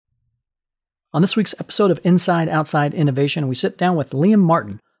On this week's episode of Inside Outside Innovation, we sit down with Liam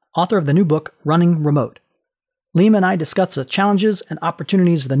Martin, author of the new book, Running Remote. Liam and I discuss the challenges and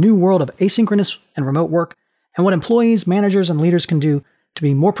opportunities of the new world of asynchronous and remote work, and what employees, managers, and leaders can do to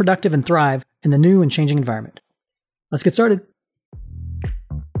be more productive and thrive in the new and changing environment. Let's get started.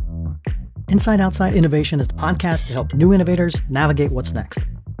 Inside Outside Innovation is the podcast to help new innovators navigate what's next.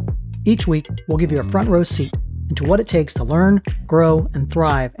 Each week, we'll give you a front row seat into what it takes to learn, grow, and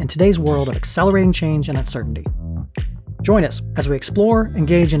thrive in today's world of accelerating change and uncertainty. Join us as we explore,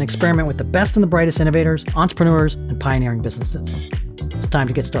 engage, and experiment with the best and the brightest innovators, entrepreneurs, and pioneering businesses. It's time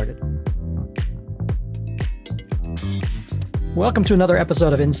to get started. Welcome to another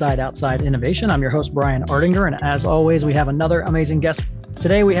episode of Inside Outside Innovation. I'm your host, Brian Ardinger, and as always, we have another amazing guest.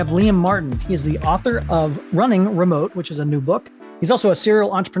 Today, we have Liam Martin. He is the author of Running Remote, which is a new book. He's also a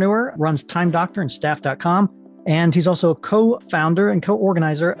serial entrepreneur, runs Time Doctor and Staff.com. And he's also a co-founder and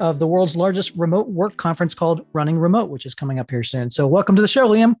co-organizer of the world's largest remote work conference called Running Remote, which is coming up here soon. So welcome to the show,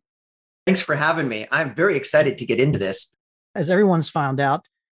 Liam. Thanks for having me. I'm very excited to get into this. As everyone's found out,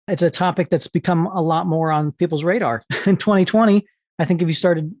 it's a topic that's become a lot more on people's radar. In 2020, I think if you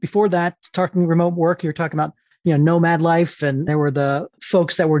started before that, talking remote work, you're talking about, nomad life, and there were the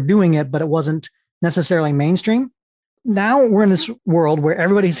folks that were doing it, but it wasn't necessarily mainstream. Now we're in this world where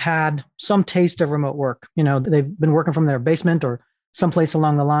everybody's had some taste of remote work. They've been working from their basement or someplace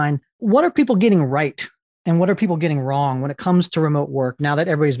along the line. What are people getting right and what are people getting wrong when it comes to remote work now that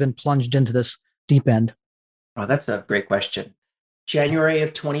everybody's been plunged into this deep end? Oh, that's a great question. January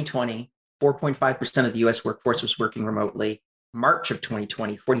of 2020, 4.5% of the US workforce was working remotely. March of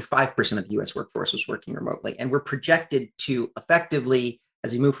 2020, 45% of the US workforce was working remotely. And we're projected to effectively,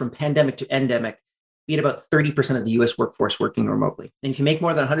 as we move from pandemic to endemic, be at about 30% of the US workforce working remotely. And if you make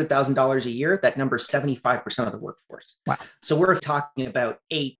more than $100,000 a year, that number is 75% of the workforce. Wow. So we're talking about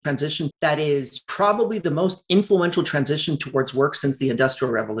a transition that is probably the most influential transition towards work since the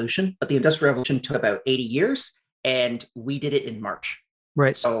Industrial Revolution. But the Industrial Revolution took about 80 years, and we did it in March.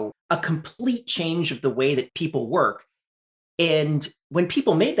 Right. So a complete change of the way that people work. And when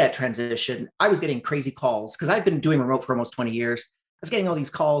people made that transition, I was getting crazy calls because I've been doing remote for almost 20 years. I was getting all these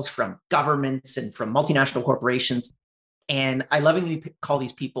calls from governments and from multinational corporations. And I lovingly call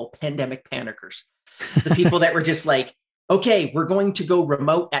these people pandemic panickers. The people that were just like, okay, we're going to go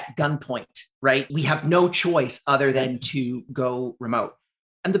remote at gunpoint, right? We have no choice other than to go remote.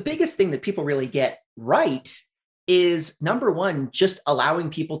 And the biggest thing that people really get right is, number one, just allowing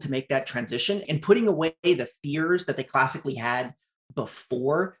people to make that transition and putting away the fears that they classically had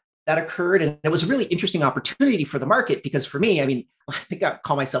before that occurred. And it was a really interesting opportunity for the market because for me, I think I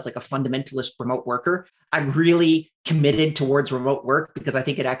call myself like a fundamentalist remote worker. I'm really committed towards remote work because I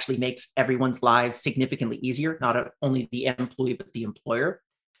think it actually makes everyone's lives significantly easier, not only the employee, but the employer.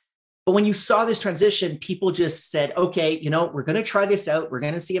 But when you saw this transition, people just said, okay, we're going to try this out. We're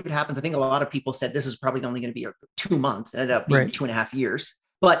going to see if it happens. I think a lot of people said this is probably only going to be 2 months. It ended up being 2.5 years.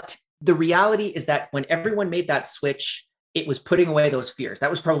 But the reality is that when everyone made that switch, it was putting away those fears. That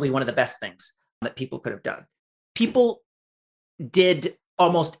was probably one of the best things that people could have done. People did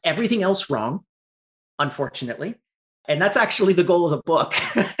almost everything else wrong, unfortunately. And that's actually the goal of the book,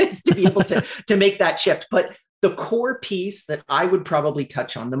 is to be able to make that shift. But the core piece that I would probably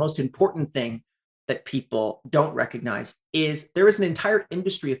touch on, the most important thing that people don't recognize, is there is an entire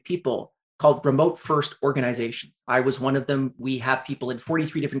industry of people called remote first organizations. I was one of them. We have people in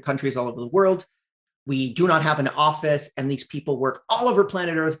 43 different countries all over the world. We do not have an office, and these people work all over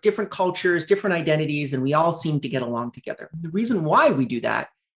planet Earth, different cultures, different identities, and we all seem to get along together. The reason why we do that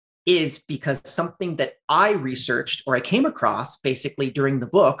is because something that I researched or I came across basically during the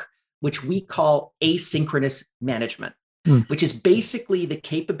book, which we call asynchronous management, which is basically the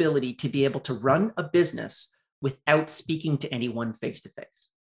capability to be able to run a business without speaking to anyone face to face.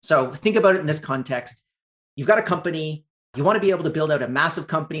 So think about it in this context. You've got a company. You want to be able to build out a massive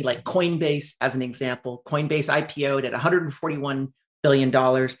company like Coinbase, as an example. Coinbase IPO'd at $141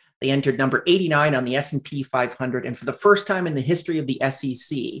 billion. They entered number 89 on the S&P 500. And for the first time in the history of the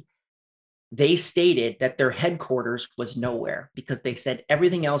SEC, they stated that their headquarters was nowhere because they said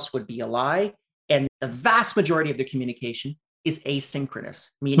everything else would be a lie. And the vast majority of their communication is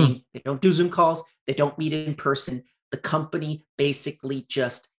asynchronous, meaning they don't do Zoom calls. They don't meet in person. The company basically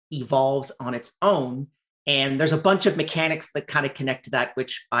just evolves on its own. And there's a bunch of mechanics that kind of connect to that,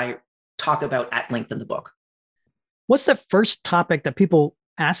 which I talk about at length in the book. What's the first topic that people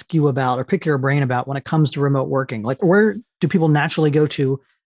ask you about or pick your brain about when it comes to remote working? Like, where do people naturally go to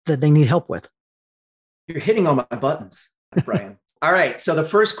that they need help with? You're hitting all my buttons, Brian. All right. So the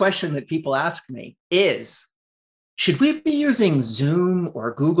first question that people ask me is, should we be using Zoom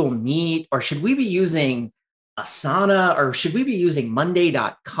or Google Meet, or should we be using Asana, or should we be using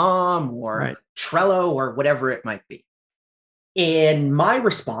Monday.com or Right. Trello or whatever it might be? And my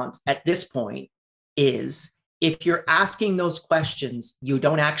response at this point is, if you're asking those questions, you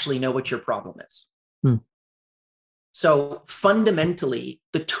don't actually know what your problem is. So fundamentally,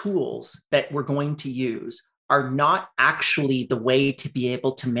 the tools that we're going to use are not actually the way to be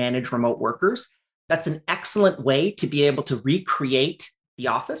able to manage remote workers. That's an excellent way to be able to recreate the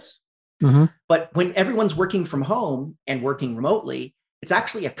office. But when everyone's working from home and working remotely, it's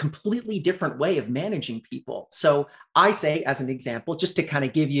actually a completely different way of managing people. So I say, as an example, just to kind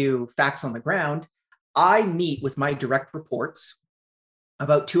of give you facts on the ground, I meet with my direct reports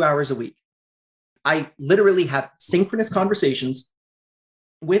about 2 hours a week. I literally have synchronous conversations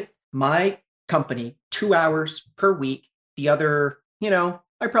with my company 2 hours per week. The other,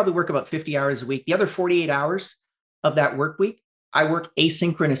 I probably work about 50 hours a week. The other 48 hours of that work week, I work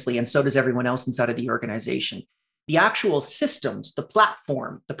asynchronously, and so does everyone else inside of the organization. The actual systems, the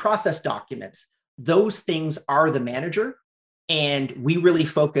platform, the process documents, those things are the manager. And we really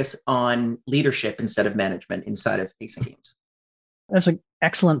focus on leadership instead of management inside of async teams. That's an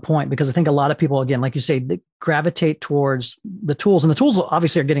excellent point, because I think a lot of people, again, like you say, they gravitate towards the tools, and the tools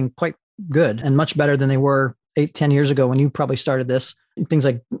obviously are getting quite good and much better than they were 8-10 years ago when you probably started this. Things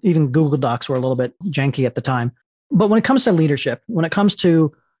like even Google Docs were a little bit janky at the time. But when it comes to leadership, when it comes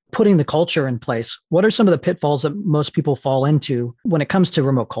to putting the culture in place, what are some of the pitfalls that most people fall into when it comes to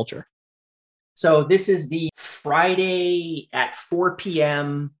remote culture? So this is the Friday at 4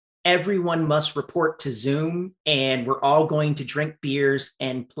 p.m. Everyone must report to Zoom, and we're all going to drink beers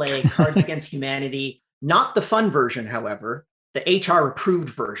and play Cards Against Humanity. Not the fun version, however, the HR approved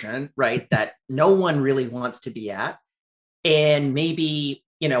version, right? That no one really wants to be at. And maybe,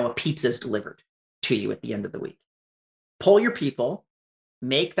 a pizza is delivered to you at the end of the week. Poll your people,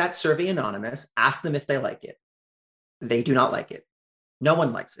 make that survey anonymous, ask them if they like it. They do not like it. No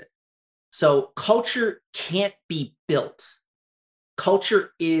one likes it. So culture can't be built.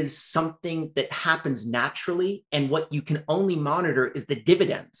 Culture is something that happens naturally, and what you can only monitor is the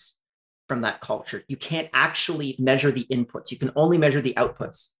dividends from that culture. You can't actually measure the inputs. You can only measure the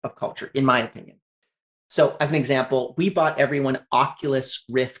outputs of culture, in my opinion. So as an example, we bought everyone Oculus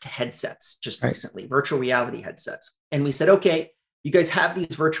Rift headsets just recently, virtual reality headsets. And we said, okay, you guys have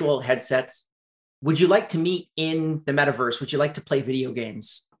these virtual headsets. Would you like to meet in the metaverse? Would you like to play video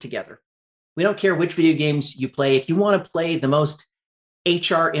games together? We don't care which video games you play. If you want to play the most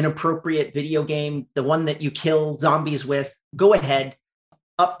HR inappropriate video game, the one that you kill zombies with, go ahead,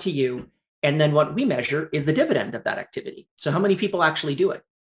 up to you. And then what we measure is the dividend of that activity. So how many people actually do it?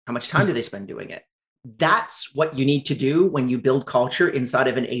 How much time do they spend doing it? That's what you need to do when you build culture inside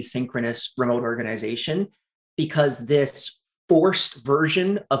of an asynchronous remote organization, because this forced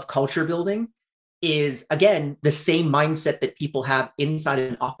version of culture building is, again, the same mindset that people have inside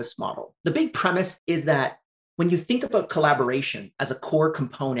an office model. The big premise is that when you think about collaboration as a core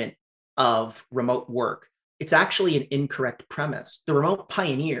component of remote work, it's actually an incorrect premise. The remote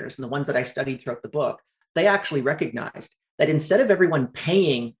pioneers, and the ones that I studied throughout the book, they actually recognized that instead of everyone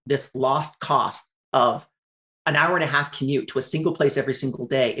paying this lost cost of an hour and a half commute to a single place every single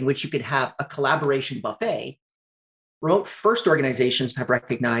day in which you could have a collaboration buffet, remote first organizations have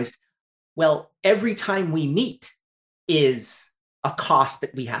recognized, well, every time we meet is a cost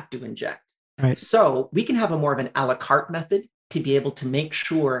that we have to inject. Right. So we can have a more of an a la carte method to be able to make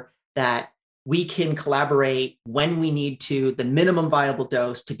sure that we can collaborate when we need to, the minimum viable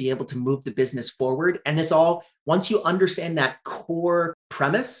dose to be able to move the business forward. And this all, once you understand that core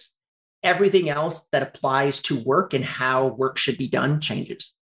premise, everything else that applies to work and how work should be done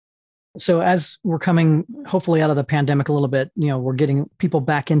changes. So as we're coming hopefully out of the pandemic a little bit, we're getting people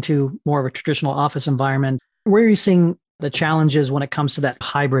back into more of a traditional office environment. Where are you seeing the challenges when it comes to that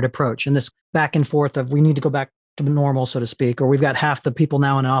hybrid approach and this back and forth of we need to go back to normal, so to speak, or we've got half the people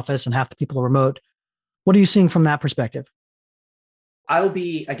now in office and half the people remote? What are you seeing from that perspective? I'll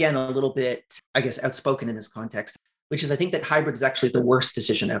be, again, a little bit, outspoken in this context, which is I think that hybrid is actually the worst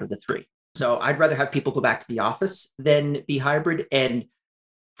decision out of the three. So I'd rather have people go back to the office than be hybrid. And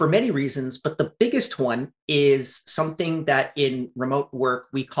for many reasons, but the biggest one is something that in remote work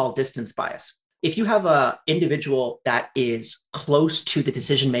we call distance bias. If you have an individual that is close to the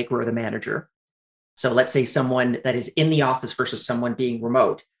decision maker or the manager, so let's say someone that is in the office versus someone being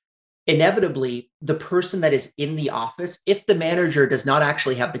remote, inevitably the person that is in the office, if the manager does not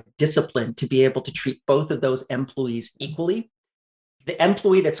actually have the discipline to be able to treat both of those employees equally, the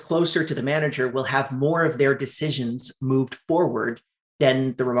employee that's closer to the manager will have more of their decisions moved forward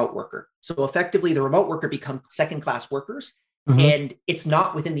than the remote worker. So effectively, the remote worker becomes second-class workers. And it's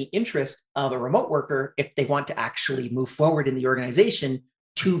not within the interest of a remote worker if they want to actually move forward in the organization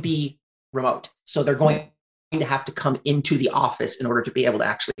to be remote. So they're going to have to come into the office in order to be able to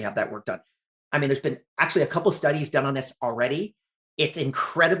actually have that work done. I mean, there's been actually a couple studies done on this already. It's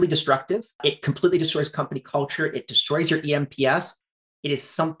incredibly destructive. It completely destroys company culture. It destroys your EMPS. It is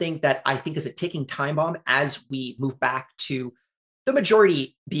something that I think is a ticking time bomb as we move back to the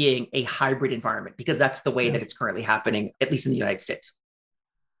majority being a hybrid environment, because that's the way that it's currently happening, at least in the United States.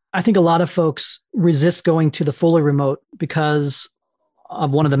 I think a lot of folks resist going to the fully remote because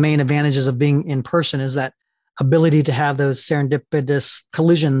of one of the main advantages of being in person is that ability to have those serendipitous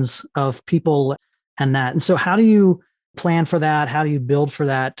collisions of people and that. And so how do you plan for that? How do you build for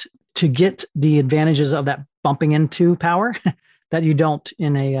that to get the advantages of that bumping into power that you don't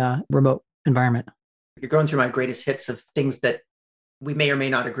in a remote environment? You're going through my greatest hits of things that we may or may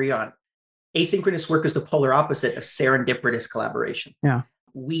not agree on. Asynchronous work is the polar opposite of serendipitous collaboration. Yeah.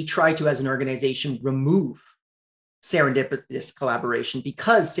 We try to, as an organization, remove serendipitous collaboration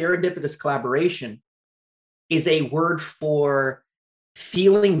because serendipitous collaboration is a word for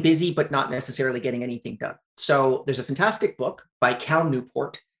feeling busy, but not necessarily getting anything done. So there's a fantastic book by Cal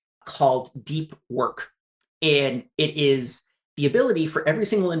Newport called Deep Work. And it is the ability for every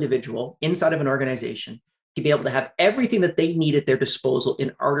single individual inside of an organization to be able to have everything that they need at their disposal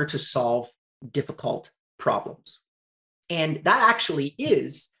in order to solve difficult problems. And that actually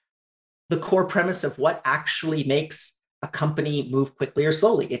is the core premise of what actually makes a company move quickly or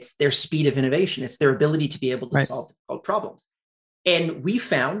slowly. It's their speed of innovation. It's their ability to be able to solve difficult problems. And we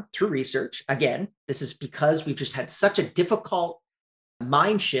found through research, again, this is because we've just had such a difficult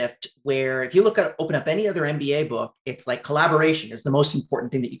mind shift where if you open up any other MBA book, it's like collaboration is the most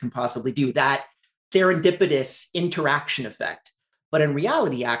important thing that you can possibly do. That serendipitous interaction effect. But in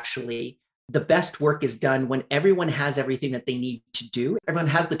reality, actually, the best work is done when everyone has everything that they need to do. Everyone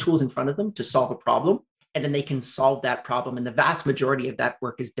has the tools in front of them to solve a problem, and then they can solve that problem. And the vast majority of that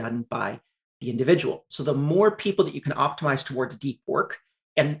work is done by the individual. So the more people that you can optimize towards deep work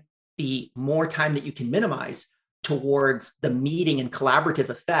and the more time that you can minimize towards the meeting and collaborative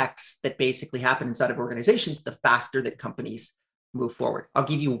effects that basically happen inside of organizations, the faster that companies move forward. I'll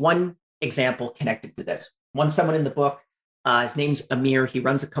give you one example connected to this. Someone in the book, his name's Amir. He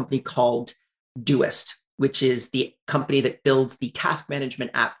runs a company called Doist, which is the company that builds the task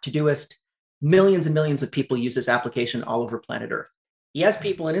management app Todoist. Millions and millions of people use this application all over planet Earth. He has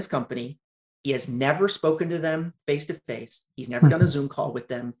people in his company. He has never spoken to them face to face. He's never done a Zoom call with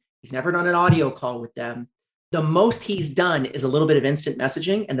them. He's never done an audio call with them. The most he's done is a little bit of instant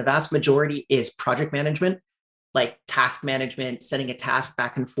messaging, and the vast majority is project management, like task management, sending a task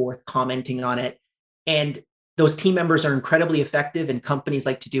back and forth, commenting on it. And those team members are incredibly effective, and companies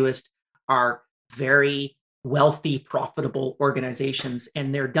like Todoist are very wealthy, profitable organizations,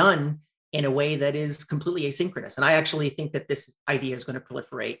 and they're done in a way that is completely asynchronous. And I actually think that this idea is going to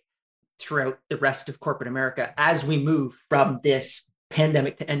proliferate throughout the rest of corporate America as we move from this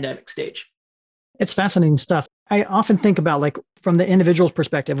pandemic to endemic stage. It's fascinating stuff. I often think about, like, from the individual's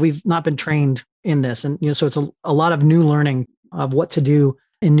perspective, we've not been trained in this. And, so it's a lot of new learning of what to do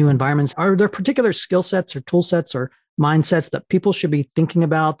in new environments. Are there particular skill sets or tool sets or mindsets that people should be thinking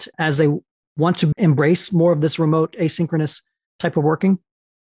about as they want to embrace more of this remote asynchronous type of working?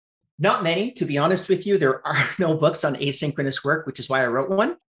 Not many, to be honest with you. There are no books on asynchronous work, which is why I wrote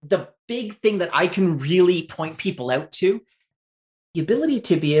one. The big thing that I can really point people out to, the ability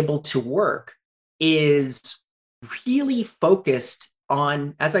to be able to work is really focused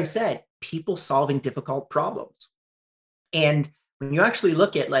on, as I said, people solving difficult problems. And when you actually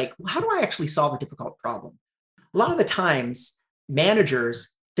look at, like, how do I actually solve a difficult problem? A lot of the times,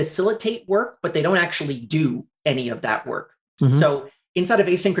 managers facilitate work, but they don't actually do any of that work. Mm-hmm. So inside of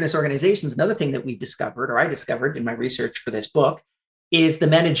asynchronous organizations, another thing that we discovered, or I discovered in my research for this book, is the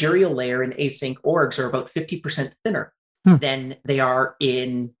managerial layer in async orgs are about 50% thinner than they are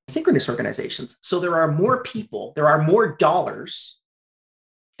in synchronous organizations. So there are more people, there are more dollars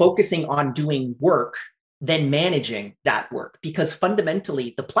focusing on doing work than managing that work, because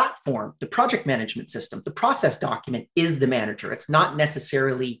fundamentally the platform, the project management system, the process document is the manager. It's not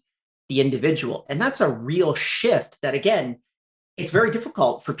necessarily the individual. And that's a real shift that, again, it's very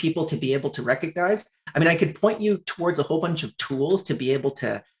difficult for people to be able to recognize. I mean, I could point you towards a whole bunch of tools to be able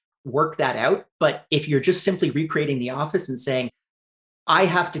to work that out. But if you're just simply recreating the office and saying, I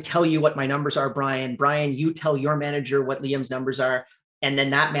have to tell you what my numbers are, Brian. Brian, you tell your manager what Liam's numbers are. And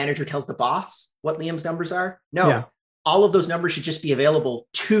then that manager tells the boss what Liam's numbers are. No, all of those numbers should just be available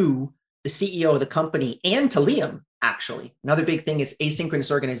to the CEO of the company and to Liam actually. Another big thing is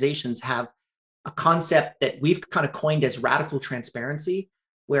asynchronous organizations have a concept that we've kind of coined as radical transparency,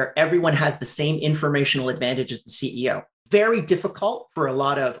 where everyone has the same informational advantage as the CEO. Very difficult for a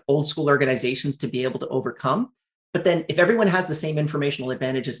lot of old school organizations to be able to overcome. But then if everyone has the same informational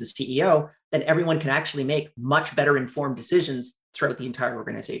advantage as the CEO, then everyone can actually make much better informed decisions throughout the entire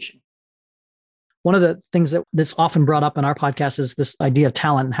organization. One of the things that's often brought up in our podcast is this idea of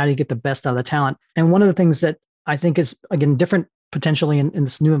talent and how do you get the best out of the talent. And one of the things that I think is, again, different potentially in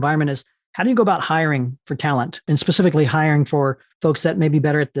this new environment is how do you go about hiring for talent and specifically hiring for folks that may be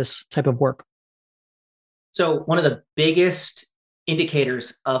better at this type of work? So one of the biggest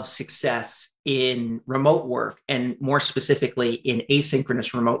indicators of success in remote work, and more specifically in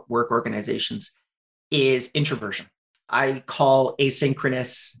asynchronous remote work organizations, is introversion. I call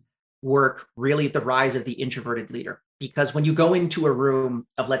asynchronous work really the rise of the introverted leader, because when you go into a room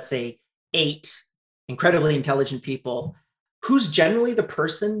of, let's say, 8 incredibly intelligent people, who's generally the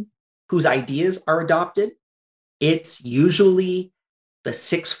person whose ideas are adopted? It's usually the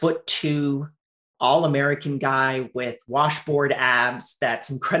 6'2" all-American guy with washboard abs that's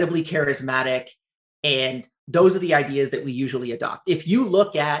incredibly charismatic. And those are the ideas that we usually adopt. If you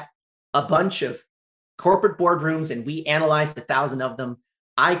look at a bunch of corporate boardrooms and we analyzed 1,000 of them,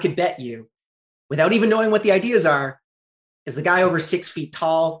 I could bet you, without even knowing what the ideas are, is the guy over 6 feet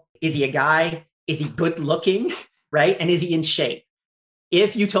tall? Is he a guy? Is he good looking? Right? And is he in shape?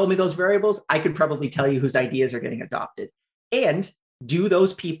 If you told me those variables, I could probably tell you whose ideas are getting adopted. And do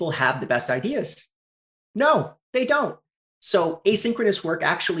those people have the best ideas? No, they don't. So asynchronous work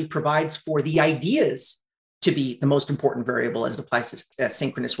actually provides for the ideas to be the most important variable as it applies to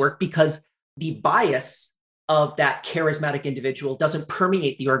synchronous work, because the bias of that charismatic individual doesn't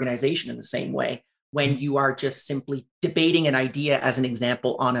permeate the organization in the same way when you are just simply debating an idea, as an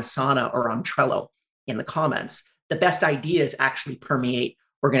example, on Asana or on Trello in the comments. The best ideas actually permeate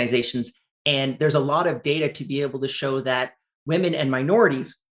organizations. And there's a lot of data to be able to show that women and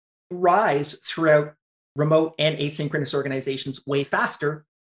minorities rise throughout remote and asynchronous organizations way faster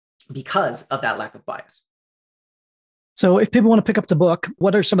because of that lack of bias. So if people want to pick up the book,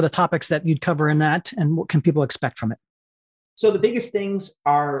 what are some of the topics that you'd cover in that, and what can people expect from it? So the biggest things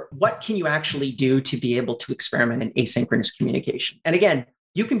are, what can you actually do to be able to experiment in asynchronous communication? And again,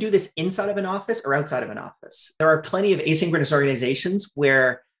 you can do this inside of an office or outside of an office. There are plenty of asynchronous organizations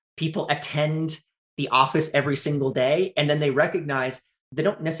where people attend the office every single day, and then they recognize they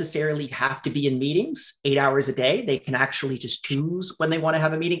don't necessarily have to be in meetings 8 hours a day. They can actually just choose when they want to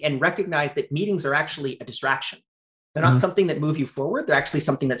have a meeting and recognize that meetings are actually a distraction. They're not something that move you forward. They're actually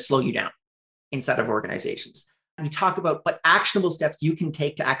something that slow you down inside of organizations. We talk about what actionable steps you can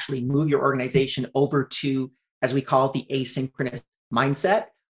take to actually move your organization over to, as we call it, the asynchronous mindset,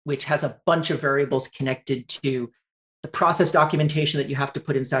 which has a bunch of variables connected to the process documentation that you have to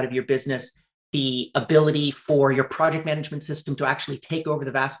put inside of your business, the ability for your project management system to actually take over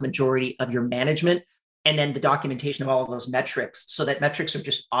the vast majority of your management, and then the documentation of all of those metrics, so that metrics are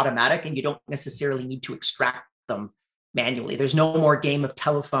just automatic and you don't necessarily need to extract them manually. There's no more game of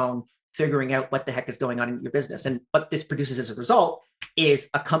telephone figuring out what the heck is going on in your business. And what this produces as a result is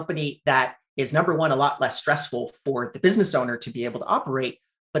a company that is, number one, a lot less stressful for the business owner to be able to operate,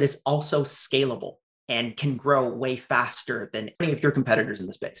 but is also scalable and can grow way faster than any of your competitors in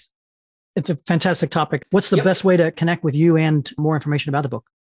the space. It's a fantastic topic. What's the best way to connect with you and more information about the book?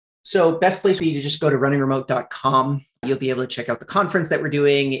 So best place for you to just go to runningremote.com. You'll be able to check out the conference that we're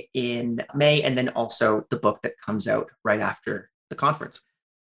doing in May, and then also the book that comes out right after the conference.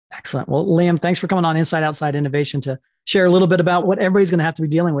 Excellent. Well, Liam, thanks for coming on Inside Outside Innovation to share a little bit about what everybody's going to have to be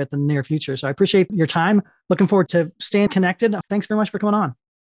dealing with in the near future. So I appreciate your time. Looking forward to staying connected. Thanks very much for coming on.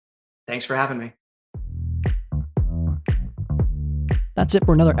 Thanks for having me. That's it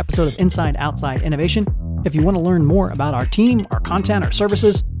for another episode of Inside Outside Innovation. If you want to learn more about our team, our content, our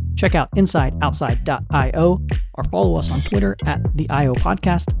services, check out insideoutside.io or follow us on Twitter at the IO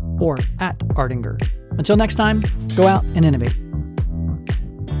Podcast or at Ardinger. Until next time, go out and innovate.